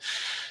do it.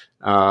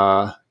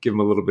 Give them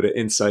a little bit of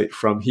insight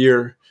from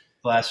here.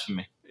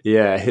 Blasphemy.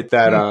 Yeah, hit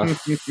that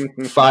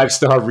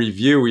 5-star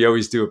review. We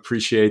always do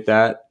appreciate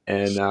that.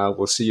 And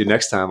we'll see you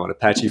next time on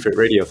Apache Fit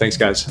Radio. Thanks,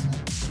 guys.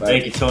 Bye.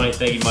 Thank you, Tony.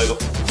 Thank you, Michael.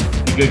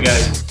 Be good,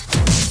 guys.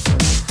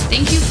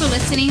 Thank you for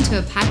listening to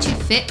Apache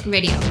Fit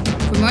Radio.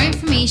 For more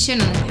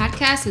information on the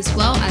podcast as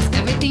well as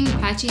everything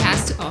Apache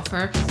has to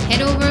offer,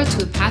 head over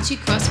to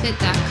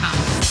ApacheCrossFit.com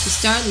to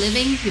start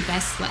living your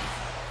best life.